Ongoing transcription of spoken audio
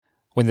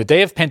When the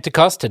day of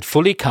Pentecost had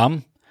fully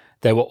come,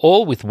 they were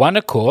all with one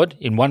accord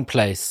in one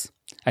place.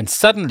 And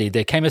suddenly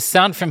there came a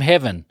sound from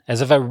heaven as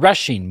of a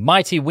rushing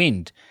mighty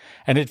wind,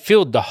 and it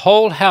filled the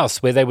whole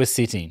house where they were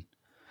sitting.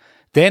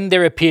 Then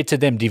there appeared to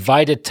them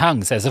divided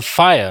tongues as of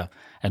fire,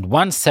 and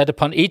one sat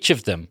upon each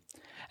of them.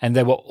 And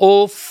they were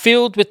all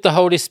filled with the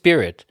Holy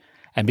Spirit,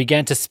 and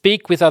began to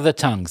speak with other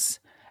tongues,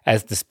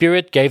 as the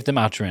Spirit gave them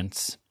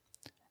utterance.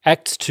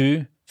 Acts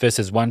 2,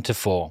 verses 1 to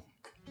 4.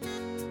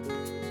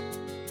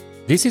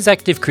 This is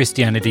Active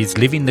Christianity's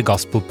Living the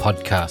Gospel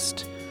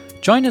podcast.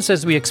 Join us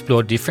as we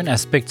explore different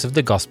aspects of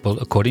the gospel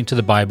according to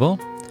the Bible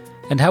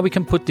and how we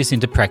can put this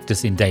into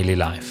practice in daily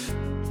life.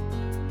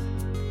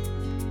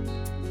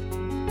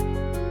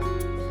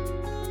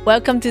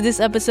 Welcome to this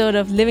episode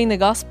of Living the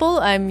Gospel.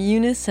 I'm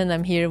Eunice and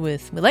I'm here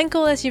with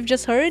Milenko, as you've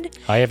just heard.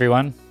 Hi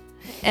everyone.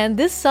 And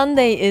this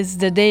Sunday is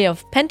the day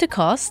of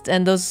Pentecost,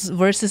 and those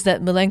verses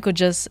that Milenko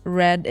just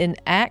read in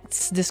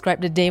Acts describe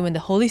the day when the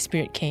Holy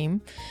Spirit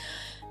came.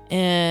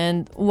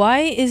 And why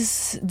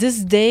is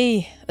this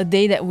day a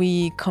day that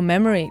we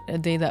commemorate, a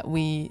day that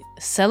we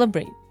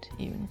celebrate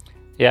even?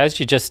 Yeah, as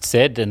you just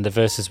said in the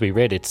verses we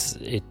read,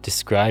 it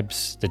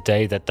describes the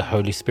day that the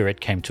Holy Spirit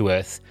came to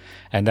earth.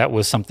 And that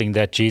was something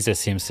that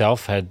Jesus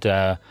himself had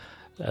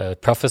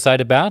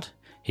prophesied about.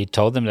 He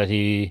told them that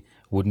he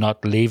would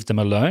not leave them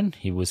alone.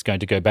 He was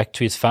going to go back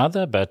to his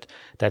Father, but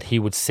that he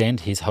would send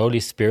his Holy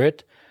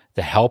Spirit,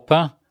 the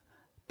Helper,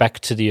 back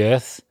to the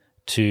earth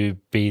to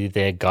be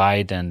their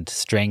guide and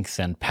strength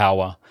and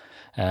power.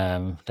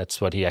 That's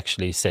what he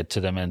actually said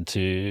to them, and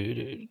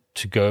to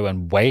go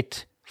and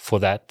wait for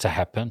that to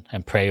happen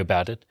and pray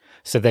about it.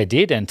 So they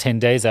did, and 10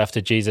 days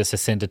after Jesus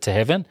ascended to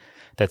heaven,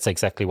 that's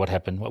exactly what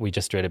happened, what we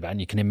just read about.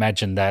 And you can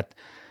imagine that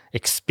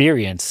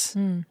experience.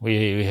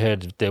 We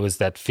heard there was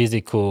that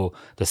physical,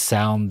 the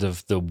sound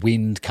of the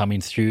wind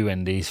coming through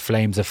and these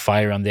flames of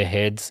fire on their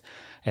heads,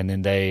 and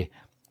then they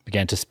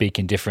began to speak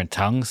in different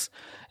tongues.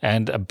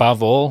 And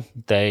above all,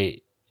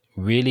 they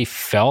really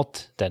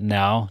felt that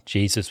now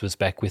Jesus was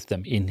back with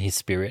them in his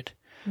Spirit.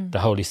 The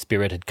Holy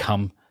Spirit had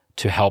come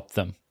to help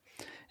them.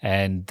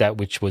 And that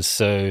which was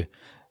so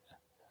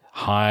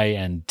high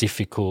and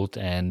difficult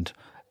and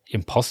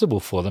impossible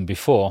for them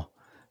before,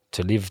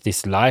 to live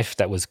this life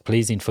that was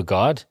pleasing for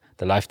God,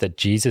 the life that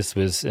Jesus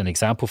was an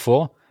example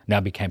for, now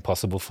became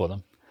possible for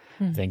them.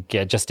 I think,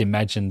 just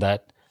imagine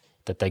that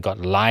they got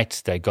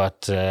light, they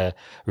got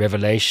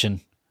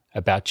revelation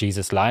about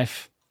Jesus'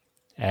 life,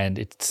 and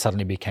it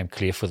suddenly became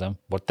clear for them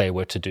what they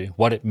were to do,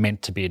 what it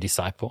meant to be a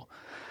disciple.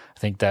 I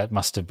think that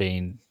must have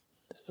been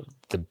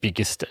the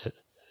biggest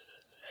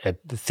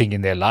thing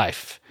in their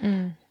life.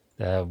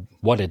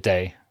 What a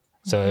day.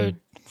 So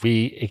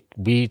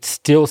we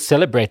still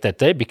celebrate that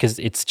day because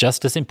it's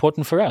just as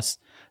important for us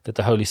that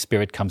the Holy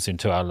Spirit comes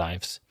into our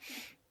lives.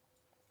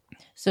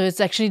 So it's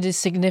actually the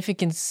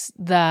significance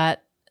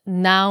that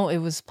now it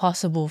was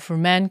possible for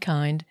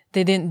mankind.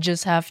 They didn't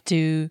just have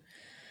to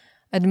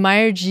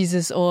admire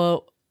Jesus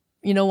or,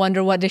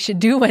 wonder what they should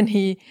do when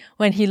he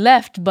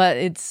left, but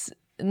it's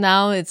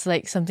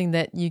like something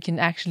that you can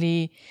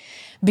actually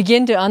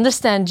begin to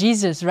understand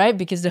Jesus, right?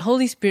 Because the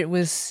Holy Spirit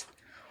was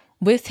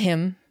with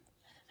him,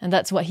 and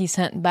that's what he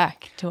sent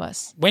back to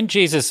us. When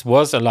Jesus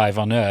was alive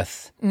on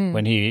earth,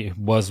 when he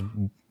was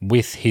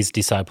with his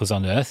disciples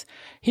on earth,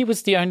 he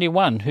was the only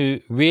one who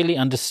really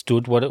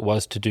understood what it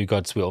was to do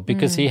God's will,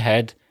 because he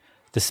had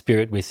the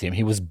Spirit with him.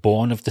 He was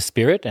born of the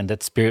Spirit, and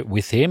that Spirit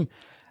with him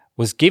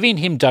was giving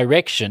him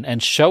direction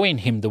and showing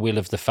him the will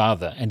of the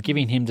Father and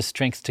giving him the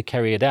strength to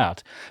carry it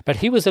out. But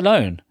he was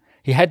alone.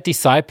 He had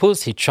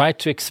disciples. He tried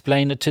to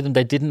explain it to them.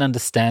 They didn't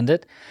understand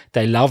it.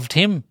 They loved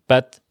him,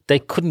 but they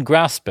couldn't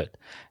grasp it.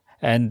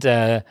 And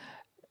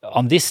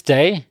on this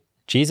day,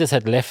 Jesus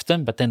had left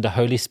them, but then the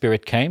Holy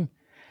Spirit came,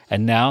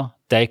 and now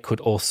they could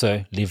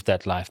also live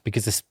that life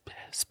because the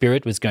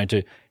Spirit was going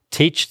to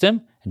teach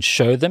them and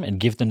show them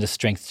and give them the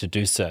strength to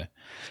do so.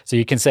 So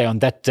you can say on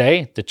that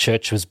day, the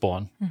church was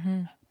born.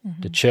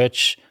 The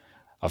church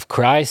of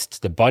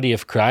Christ, the body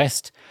of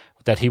Christ,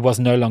 that he was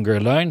no longer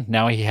alone.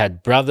 Now he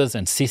had brothers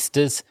and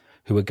sisters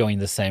who were going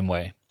the same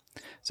way.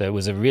 So it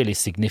was a really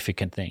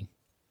significant thing.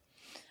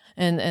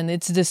 And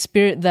it's the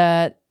Spirit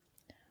that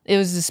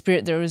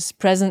was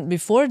present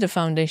before the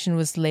foundation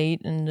was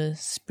laid, and the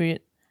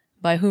Spirit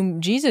by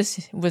whom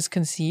Jesus was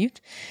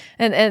conceived.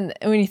 And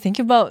when you think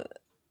about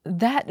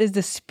that, is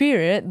the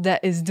Spirit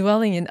that is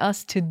dwelling in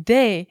us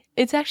today.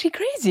 It's actually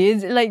crazy.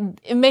 It's like,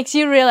 it makes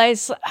you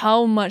realize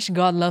how much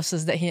God loves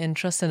us, that he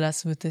entrusted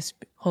us with this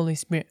Holy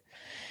Spirit.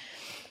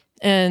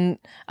 And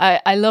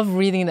I love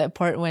reading that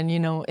part when,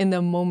 in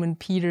the moment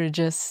Peter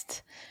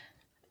just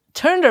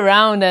turned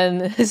around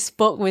and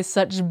spoke with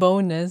such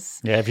boldness.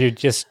 Yeah,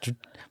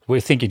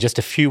 we're thinking just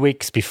a few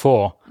weeks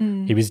before,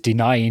 he was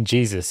denying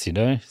Jesus,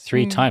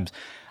 3 times.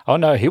 Oh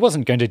no, he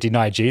wasn't going to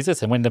deny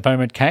Jesus. And when the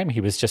moment came,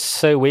 he was just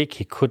so weak,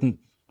 he couldn't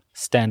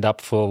stand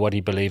up for what he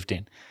believed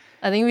in.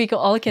 I think we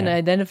all can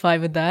identify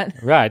with that.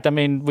 Right. I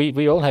mean,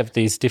 we all have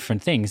these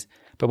different things.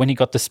 But when he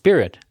got the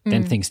Spirit,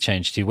 then things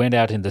changed. He went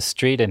out in the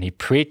street and he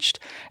preached.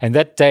 And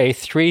that day,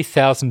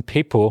 3,000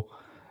 people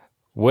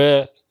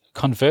were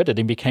converted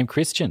and became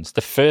Christians.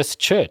 The first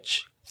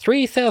church,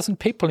 3,000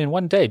 people in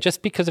one day,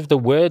 just because of the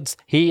words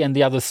he and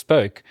the others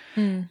spoke.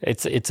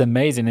 It's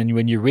amazing. And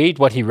when you read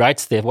what he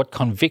writes there, what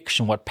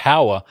conviction, what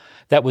power,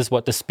 that was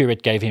what the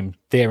Spirit gave him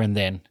there and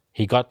then.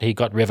 He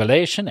got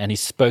revelation and he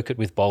spoke it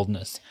with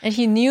boldness. And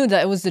he knew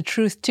that it was the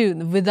truth too,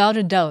 without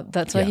a doubt.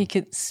 That's why he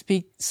could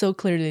speak so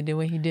clearly the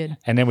way he did.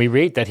 And then we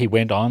read that he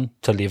went on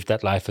to live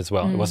that life as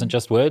well. It wasn't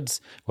just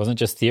words, it wasn't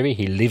just theory,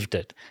 he lived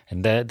it.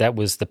 And that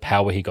was the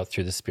power he got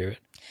through the Spirit.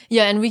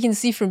 Yeah, and we can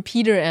see from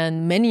Peter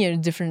and many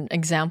different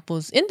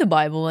examples in the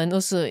Bible and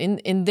also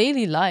in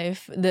daily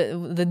life,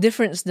 the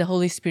difference the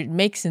Holy Spirit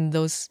makes in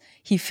those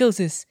he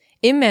feels is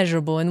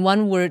immeasurable. And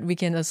one word we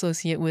can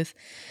associate with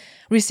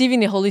receiving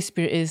the Holy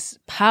Spirit is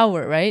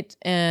power, right?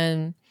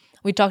 And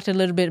we talked a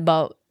little bit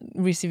about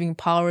receiving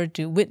power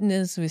to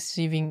witness,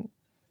 receiving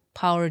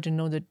power to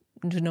know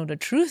the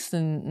truth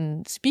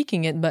and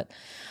speaking it. But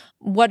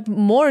what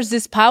more is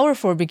this power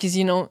for? Because,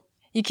 you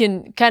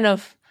can kind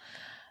of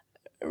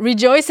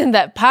rejoice in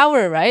that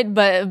power, right?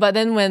 But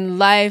then when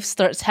life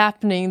starts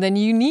happening, then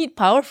you need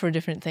power for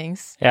different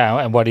things. Yeah,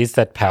 and what is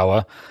that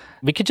power?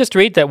 We could just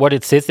read that what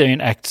it says there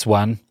in Acts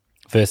 1,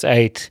 verse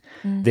 8.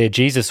 They're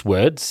Jesus'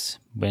 words.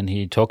 When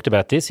he talked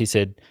about this, he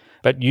said,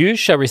 "But you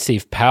shall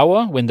receive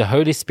power when the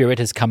Holy Spirit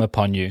has come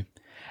upon you,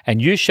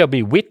 and you shall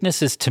be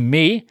witnesses to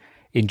me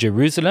in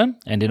Jerusalem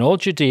and in all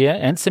Judea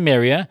and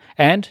Samaria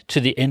and to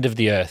the end of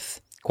the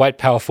earth." Quite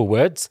powerful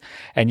words.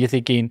 And you're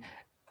thinking,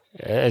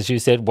 as you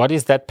said, what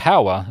is that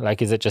power? Like,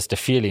 is it just a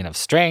feeling of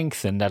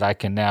strength and that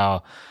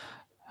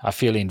I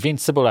feel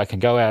invincible, I can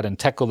go out and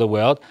tackle the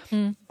world?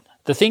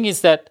 The thing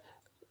is that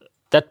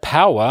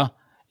power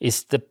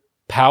is the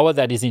power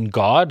that is in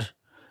God,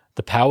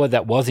 the power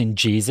that was in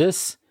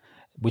Jesus,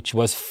 which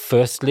was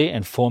firstly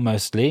and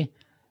foremostly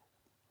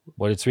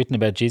what it's written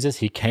about Jesus.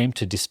 He came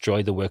to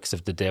destroy the works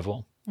of the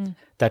devil.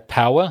 That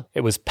power, it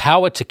was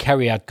power to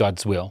carry out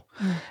God's will.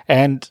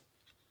 And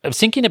I was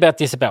thinking about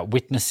this, about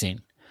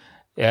witnessing,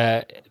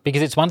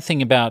 because it's one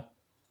thing about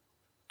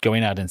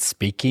going out and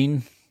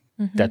speaking.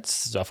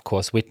 That's, of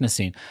course,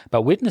 witnessing. But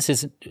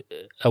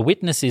a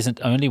witness isn't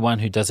only one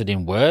who does it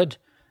in word,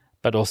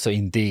 but also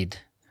in deed.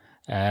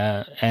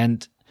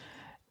 And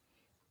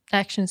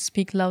actions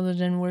speak louder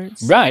than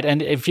words. Right.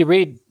 And if you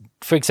read,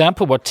 for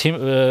example, what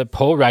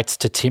Paul writes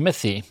to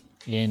Timothy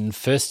in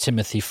 1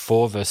 Timothy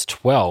 4, verse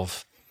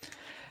 12,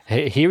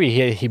 here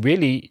he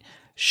really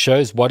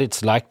shows what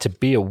it's like to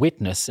be a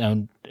witness.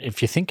 And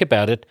if you think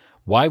about it,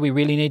 why we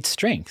really need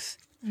strength.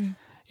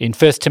 In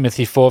 1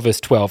 Timothy 4, verse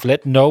 12,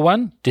 "Let no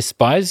one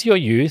despise your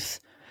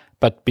youth,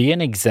 but be an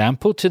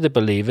example to the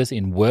believers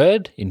in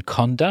word, in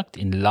conduct,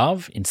 in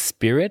love, in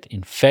spirit,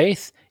 in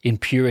faith, in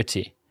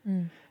purity."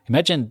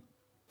 Imagine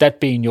that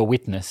being your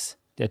witness,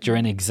 that you're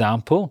an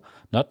example,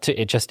 not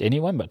to just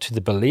anyone, but to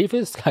the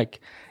believers,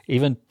 like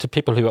even to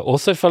people who are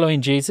also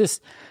following Jesus,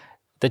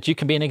 that you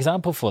can be an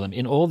example for them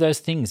in all those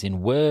things,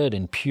 in word,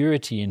 in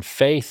purity, in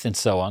faith, and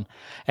so on.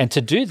 And to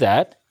do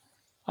that,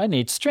 I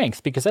need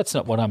strength, because that's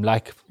not what I'm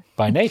like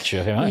by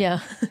nature, right?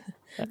 Yeah.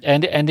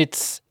 And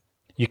it's,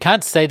 you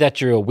can't say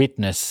that you're a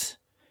witness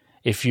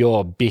if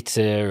you're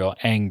bitter or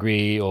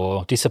angry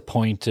or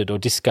disappointed or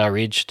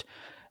discouraged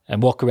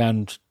and walk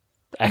around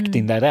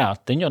acting that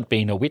out. Then you're not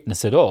being a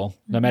witness at all,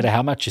 no matter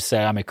how much you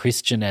say, I'm a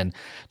Christian and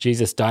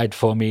Jesus died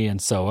for me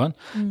and so on.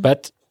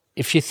 But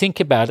if you think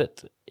about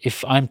it,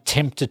 if I'm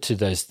tempted to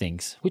those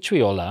things, which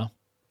we all are,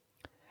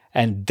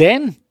 and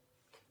then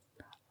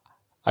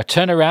I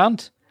turn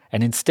around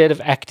and instead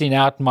of acting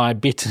out my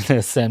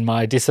bitterness and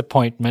my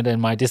disappointment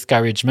and my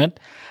discouragement,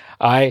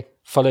 I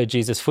follow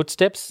Jesus'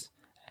 footsteps,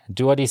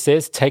 do what he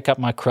says, take up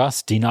my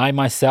cross, deny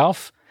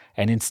myself,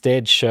 and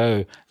instead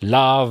show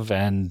love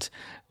and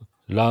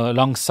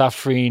long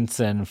sufferings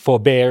and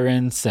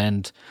forbearance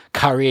and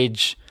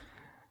courage.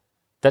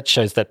 That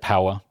shows that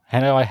power.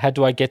 How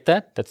do I get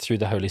that? That's through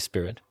the Holy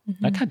Spirit.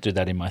 I can't do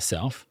that in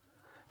myself.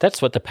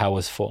 That's what the power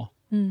is for.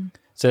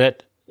 So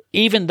that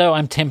even though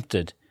I'm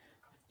tempted,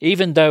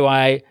 even though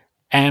I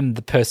am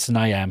the person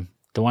I am,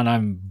 the one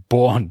I'm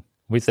born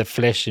with the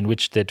flesh in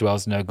which there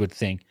dwells no good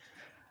thing,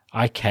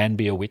 I can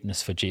be a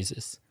witness for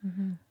Jesus.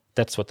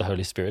 That's what the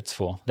Holy Spirit's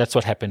for. That's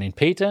what happened in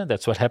Peter.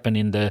 That's what happened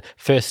in the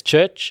first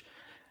church.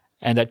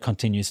 And that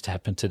continues to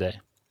happen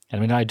today.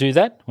 And when I do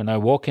that, when I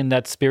walk in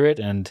that Spirit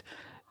and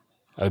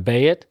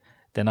obey it,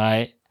 then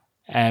I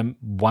am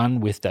one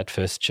with that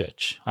first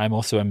church. I'm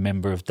also a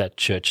member of that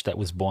church that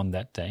was born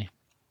that day.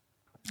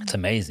 It's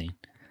amazing.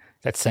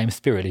 That same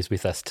Spirit is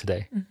with us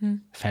today.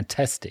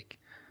 Fantastic.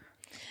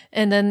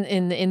 And then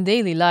in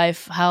daily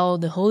life, how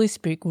the Holy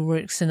Spirit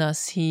works in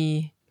us,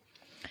 He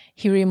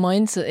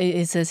reminds,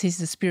 it says He's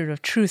the Spirit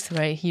of truth,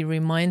 right? He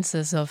reminds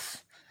us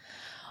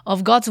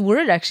of God's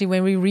word, actually,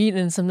 when we read,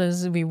 and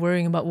sometimes we're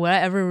worrying about, will I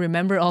ever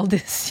remember all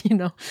this?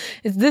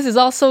 This is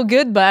all so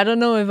good, but I don't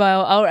know if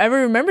I'll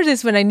ever remember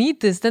this when I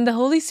need this. Then the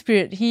Holy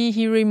Spirit,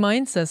 He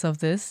reminds us of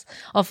this,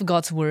 of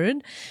God's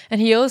word.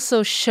 And He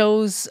also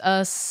shows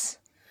us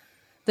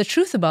the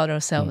truth about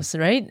ourselves,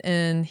 right?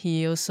 And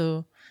He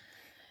also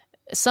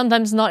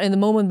sometimes not in the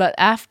moment, but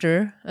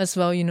after as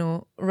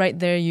well, right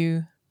there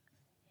you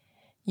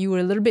were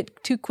a little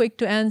bit too quick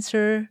to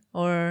answer,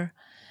 or,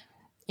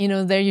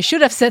 there you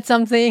should have said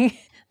something,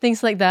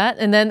 things like that.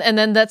 And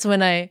then that's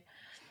when I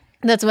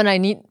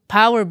need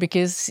power,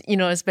 because,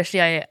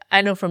 especially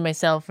I know from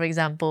myself, for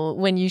example,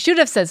 when you should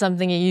have said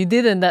something and you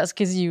didn't, that's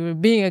because you were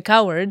being a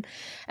coward.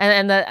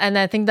 And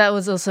I think that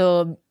was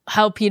also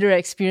how Peter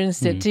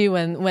experienced it too,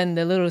 when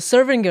the little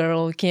servant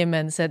girl came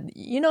and said,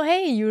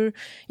 hey,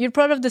 you're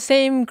part of the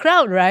same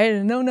crowd,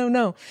 right?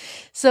 No.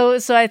 So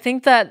I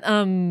think that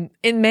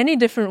in many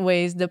different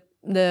ways,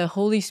 the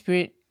Holy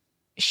Spirit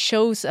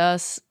shows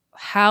us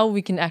how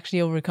we can actually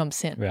overcome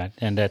sin. Right,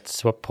 and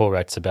that's what Paul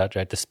writes about,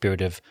 right? The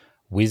spirit of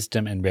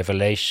wisdom and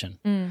revelation.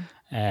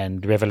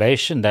 And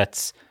revelation,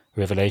 that's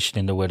revelation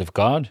in the Word of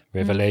God,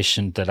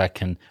 revelation that I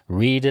can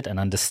read it and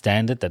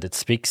understand it, that it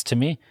speaks to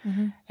me,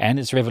 and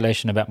it's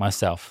revelation about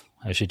myself,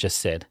 as you just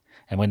said.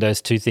 And when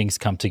those two things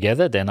come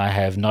together, then I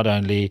have not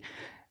only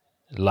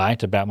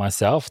light about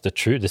myself,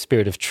 the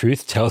Spirit of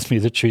truth tells me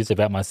the truth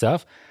about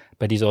myself,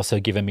 but He's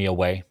also given me a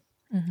way.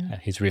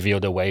 He's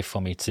revealed a way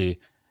for me to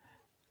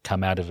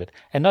come out of it.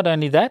 And not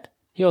only that,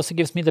 He also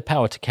gives me the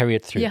power to carry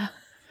it through. Yeah.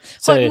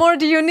 So, what more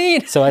do you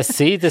need? So I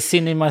see the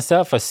sin in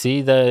myself, I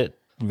see the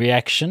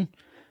reaction,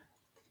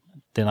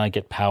 then I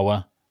get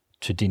power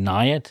to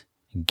deny it,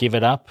 give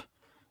it up,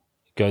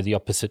 go the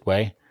opposite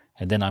way,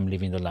 and then I'm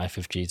living the life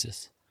of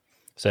Jesus.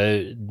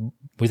 So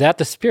without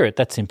the Spirit,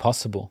 that's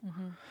impossible.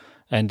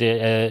 And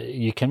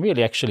you can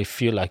really actually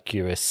feel like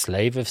you're a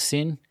slave of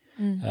sin.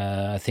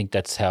 I think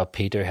that's how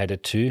Peter had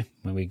it too.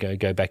 When we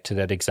go back to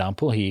that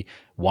example, he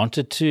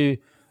wanted to,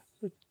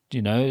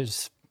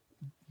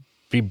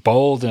 be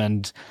bold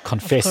and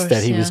confess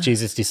that he was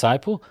Jesus'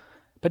 disciple,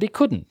 but he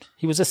couldn't.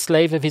 He was a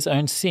slave of his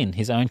own sin,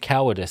 his own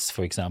cowardice,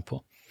 for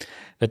example.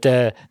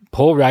 But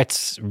Paul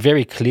writes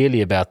very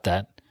clearly about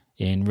that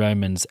in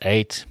Romans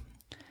 8,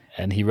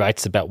 and he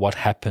writes about what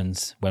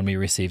happens when we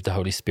receive the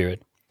Holy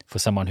Spirit for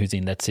someone who's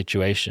in that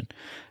situation.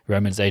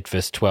 Romans 8,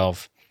 verse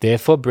 12.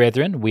 Therefore,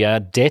 brethren, we are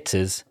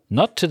debtors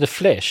not to the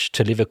flesh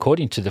to live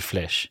according to the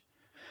flesh.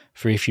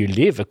 For if you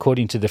live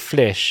according to the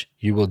flesh,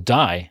 you will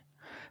die.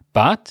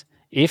 But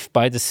if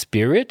by the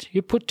Spirit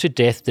you put to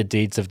death the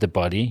deeds of the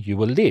body, you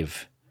will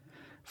live.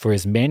 For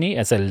as many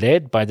as are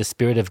led by the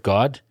Spirit of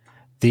God,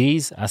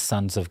 these are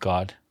sons of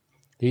God.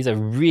 These are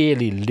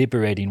really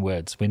liberating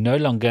words. We're no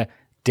longer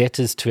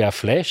debtors to our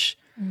flesh.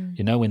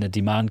 When a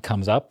demand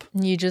comes up,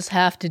 you just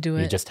have to do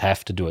it. You just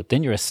have to do it.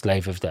 Then you're a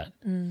slave of that.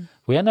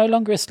 We are no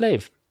longer a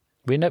slave.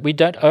 We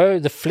don't owe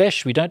the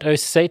flesh, we don't owe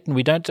Satan,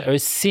 we don't owe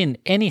sin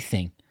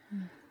anything.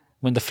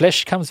 When the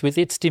flesh comes with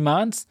its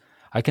demands,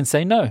 I can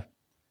say no.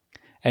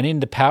 And in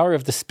the power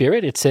of the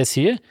Spirit, it says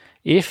here,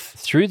 if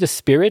through the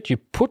Spirit you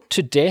put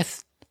to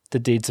death the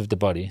deeds of the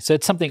body. So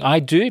it's something I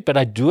do, but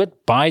I do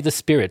it by the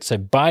Spirit, so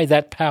by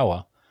that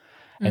power.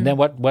 And then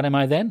what am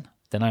I then?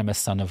 Then I'm a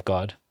son of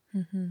God.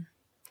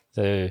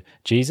 So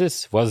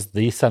Jesus was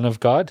the Son of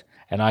God,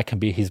 and I can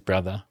be His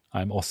brother.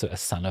 I'm also a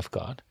son of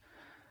God.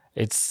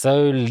 It's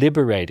so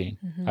liberating.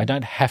 I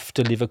don't have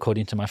to live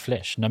according to my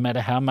flesh. No matter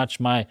how much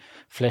my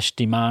flesh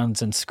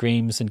demands and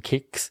screams and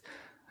kicks,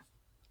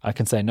 I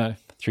can say no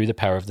through the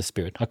power of the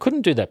Spirit. I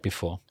couldn't do that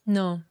before.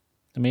 No.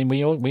 I mean,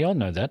 we all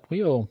know that.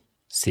 We all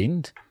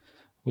sinned.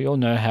 We all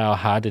know how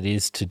hard it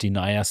is to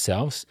deny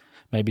ourselves,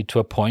 maybe to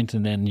a point,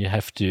 and then you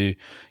have to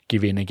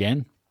give in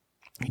again.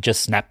 You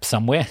just snap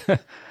somewhere.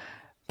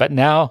 But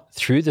now,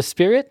 through the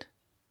Spirit,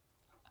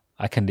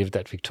 I can live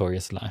that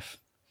victorious life.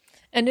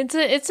 And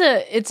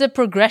it's a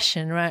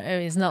progression, right?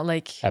 It's not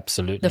like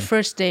absolutely the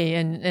first day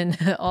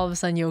and all of a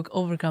sudden you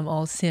overcome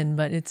all sin.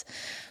 But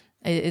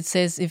it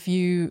says if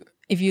you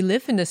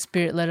live in the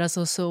Spirit, let us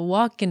also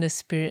walk in the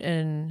Spirit.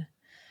 And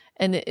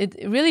it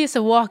really is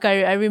a walk.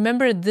 I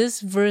remember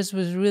this verse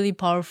was really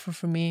powerful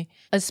for me,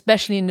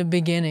 especially in the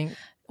beginning.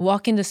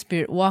 Walk in the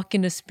Spirit,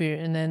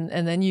 and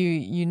then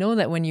you know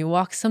that when you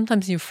walk,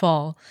 sometimes you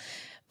fall.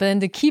 But then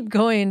to keep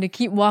going, to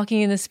keep walking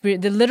in the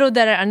Spirit, the little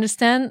that I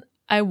understand,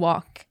 I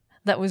walk.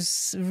 That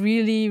was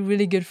really,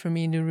 really good for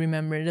me to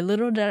remember. The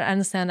little that I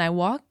understand, I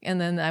walk, and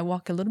then I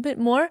walk a little bit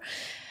more.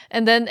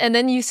 And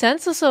then you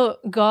sense also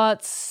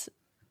God's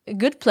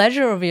good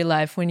pleasure over your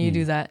life when you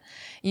do that.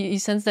 You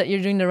sense that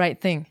you're doing the right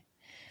thing.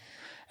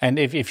 And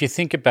if you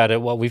think about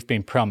it, what we've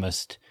been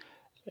promised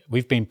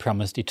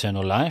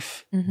eternal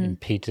life. And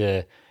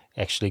Peter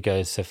actually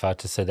goes so far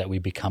to say that we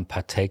become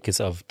partakers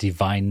of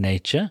divine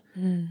nature,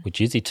 which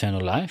is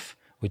eternal life,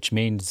 which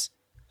means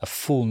a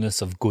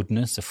fullness of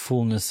goodness, a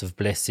fullness of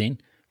blessing,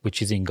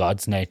 which is in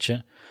God's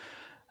nature.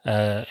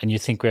 And you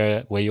think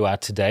where you are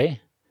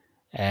today,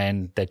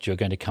 and that you're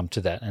going to come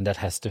to that, and that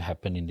has to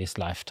happen in this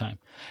lifetime.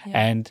 Yeah.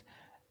 And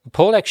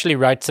Paul actually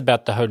writes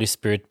about the Holy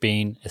Spirit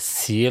being a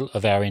seal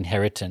of our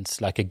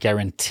inheritance, like a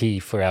guarantee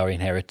for our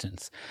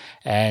inheritance.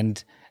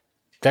 And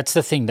that's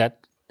the thing,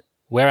 that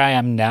where I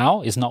am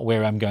now is not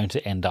where I'm going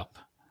to end up.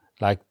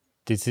 Like,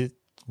 this is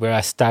where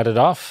I started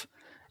off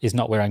is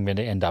not where I'm going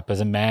to end up. As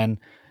a man,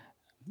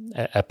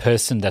 a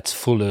person that's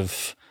full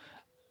of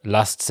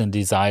lusts and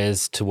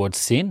desires towards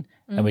sin,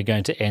 and we're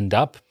going to end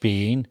up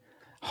being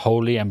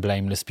holy and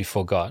blameless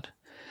before God.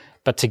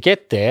 But to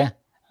get there,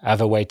 I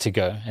have a way to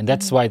go. And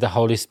that's why the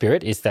Holy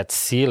Spirit is that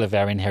seal of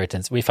our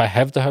inheritance. If I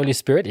have the Holy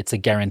Spirit, it's a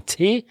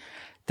guarantee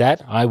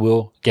that I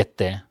will get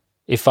there.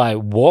 If I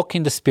walk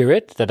in the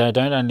Spirit, that I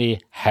don't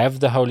only have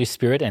the Holy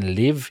Spirit and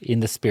live in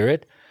the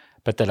Spirit,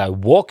 but that I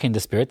walk in the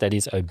Spirit, that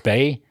is,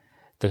 obey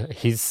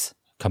His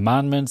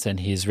commandments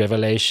and His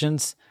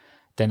revelations,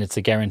 then it's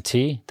a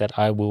guarantee that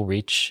I will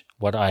reach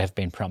what I have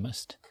been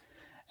promised.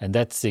 And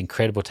that's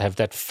incredible to have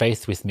that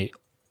faith with me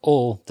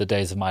all the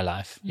days of my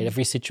life. In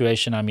every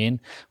situation I'm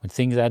in, when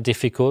things are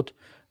difficult,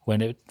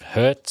 when it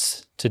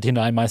hurts to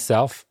deny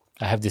myself,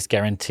 I have this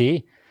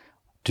guarantee: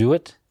 do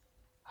it.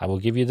 I will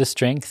give you the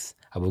strength.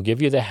 I will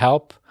give you the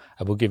help.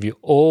 I will give you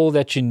all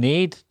that you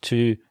need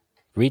to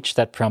reach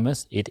that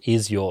promise. It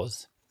is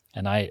yours.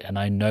 And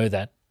I know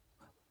that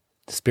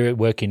the Spirit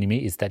working in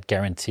me is that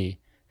guarantee.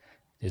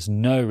 There's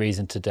no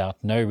reason to doubt,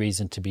 no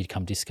reason to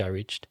become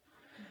discouraged.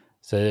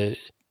 So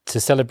to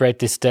celebrate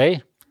this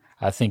day,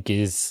 I think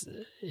it's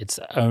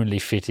only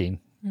fitting.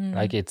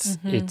 Like it's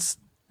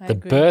the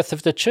birth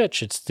of the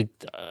church. It's the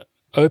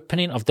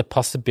opening of the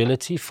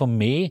possibility for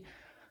me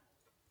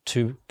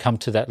to come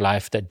to that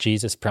life that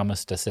Jesus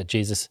promised us, that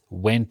Jesus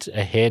went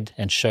ahead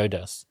and showed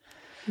us.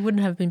 It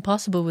wouldn't have been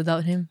possible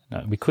without Him.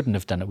 No, we couldn't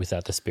have done it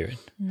without the Spirit.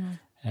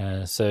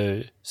 No.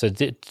 So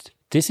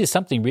this is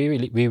something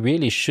we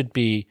really should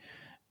be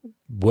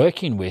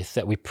working with,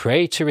 that we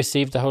pray to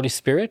receive the Holy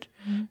Spirit.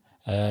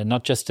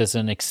 Not just as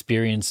an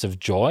experience of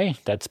joy,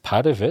 that's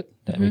part of it,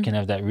 that we can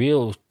have that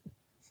real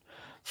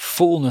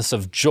fullness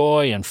of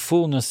joy and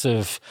fullness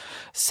of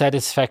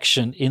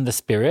satisfaction in the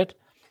Spirit,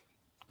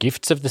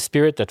 gifts of the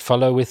Spirit that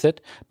follow with it,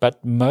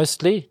 but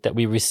mostly that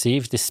we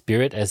receive the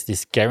Spirit as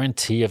this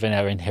guarantee of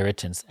our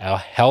inheritance, our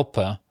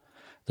helper,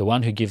 the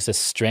one who gives us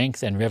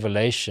strength and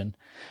revelation.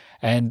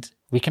 And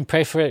we can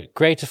pray for a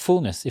greater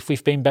fullness. If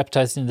we've been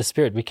baptized in the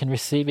Spirit, we can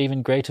receive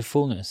even greater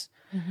fullness.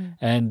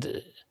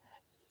 And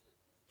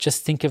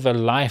just think of a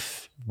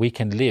life we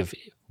can live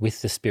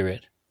with the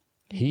Spirit.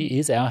 He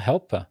is our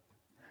helper.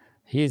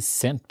 He is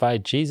sent by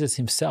Jesus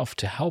Himself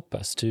to help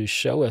us, to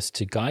show us,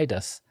 to guide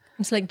us.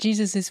 It's like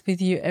Jesus is with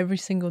you every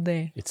single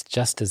day. It's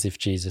just as if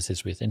Jesus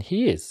is with, and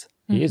He is.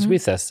 He is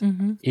with us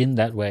in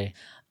that way.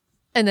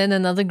 And then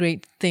another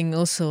great thing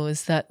also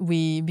is that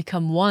we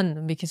become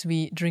one because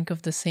we drink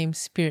of the same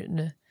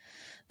Spirit,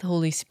 the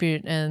Holy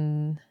Spirit.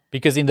 And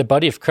because in the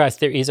body of Christ,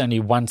 there is only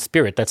one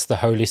Spirit. That's the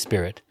Holy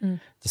Spirit.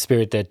 The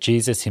Spirit that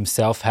Jesus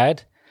Himself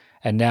had.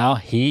 And now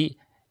He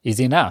is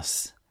in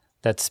us.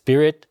 That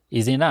Spirit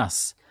is in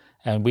us.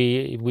 And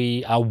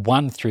we are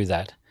one through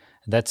that.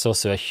 And that's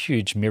also a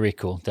huge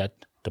miracle,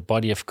 that the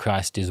body of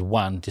Christ is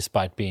one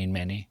despite being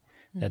many.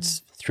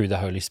 That's through the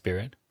Holy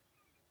Spirit.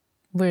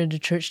 We're the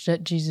church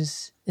that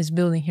Jesus is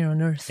building here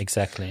on earth.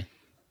 Exactly.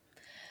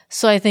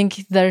 So I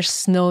think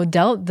there's no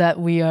doubt that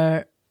we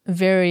are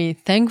very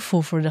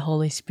thankful for the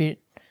Holy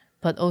Spirit,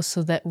 but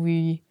also that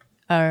we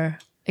are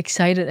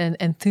excited and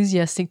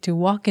enthusiastic to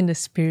walk in the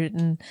Spirit.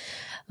 And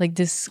like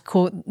this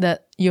quote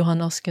that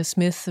Johann Oscar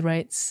Smith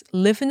writes,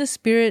 live in the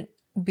Spirit,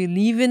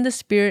 believe in the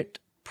Spirit,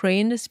 pray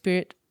in the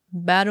Spirit,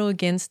 battle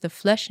against the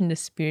flesh in the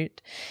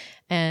Spirit,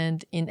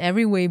 and in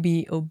every way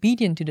be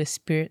obedient to the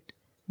Spirit.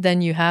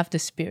 Then you have the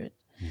Spirit.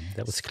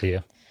 That was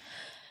clear.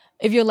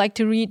 If you'd like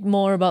to read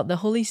more about the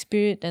Holy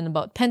Spirit and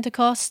about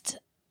Pentecost,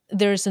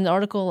 there's an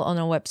article on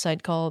our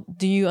website called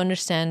Do You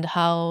Understand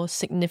How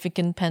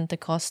Significant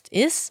Pentecost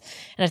Is?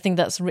 And I think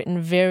that's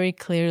written very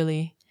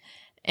clearly.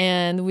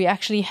 And we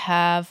actually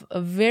have a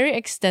very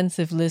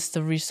extensive list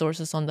of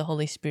resources on the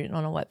Holy Spirit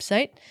on our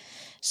website.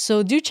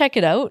 So do check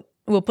it out.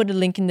 We'll put a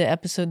link in the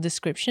episode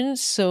description.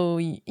 So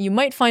you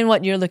might find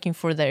what you're looking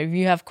for there if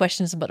you have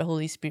questions about the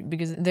Holy Spirit,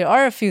 because there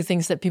are a few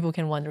things that people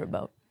can wonder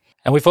about.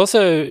 And we've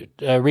also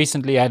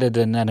recently added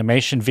an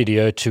animation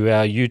video to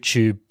our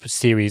YouTube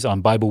series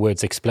on Bible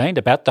Words Explained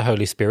about the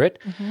Holy Spirit.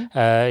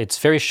 It's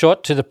very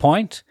short, to the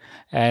point,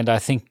 and I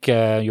think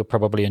you'll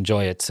probably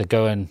enjoy it. So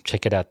go and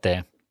check it out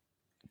there.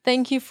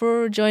 Thank you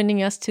for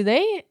joining us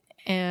today,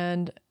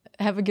 and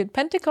have a good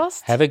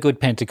Pentecost. Have a good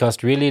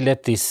Pentecost. Really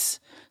let this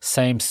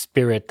same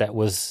Spirit that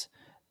was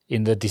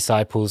in the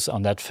disciples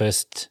on that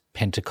first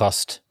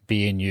Pentecost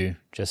be in you.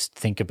 Just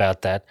think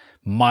about that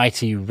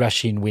mighty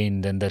rushing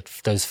wind and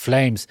those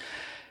flames.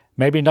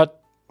 Maybe not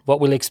what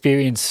we'll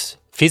experience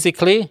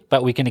physically,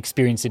 but we can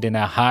experience it in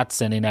our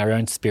hearts and in our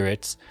own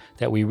spirits,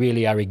 that we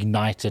really are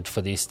ignited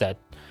for this, that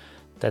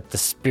the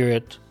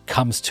Spirit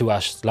comes to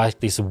us like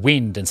this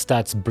wind and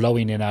starts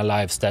blowing in our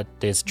lives, that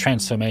there's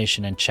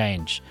transformation and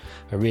change.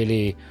 I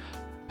really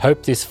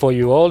hope this for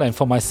you all and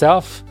for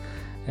myself,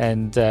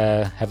 and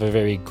have a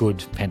very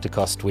good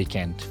Pentecost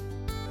weekend.